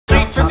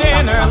for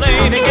dinner,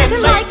 late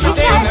again, late for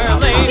dinner,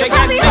 late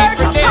again, late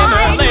for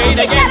dinner, late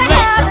again,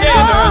 late for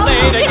dinner,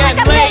 late again,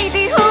 late.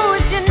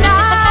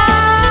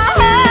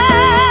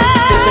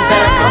 This had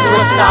better come to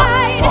a stop,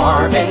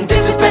 Marvin.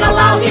 This has been a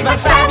lousy but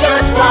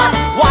fabulous flop.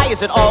 Why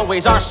is it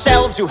always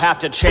ourselves who have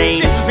to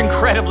change? This is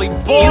incredibly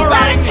boring. You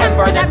got a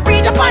temper that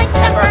redefines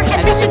temper,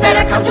 and this had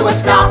better come to a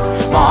stop,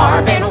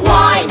 Marvin.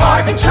 Why,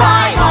 Marvin?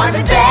 Try,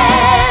 Marvin.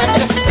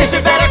 Then this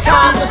had better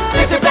come.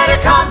 This had better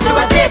come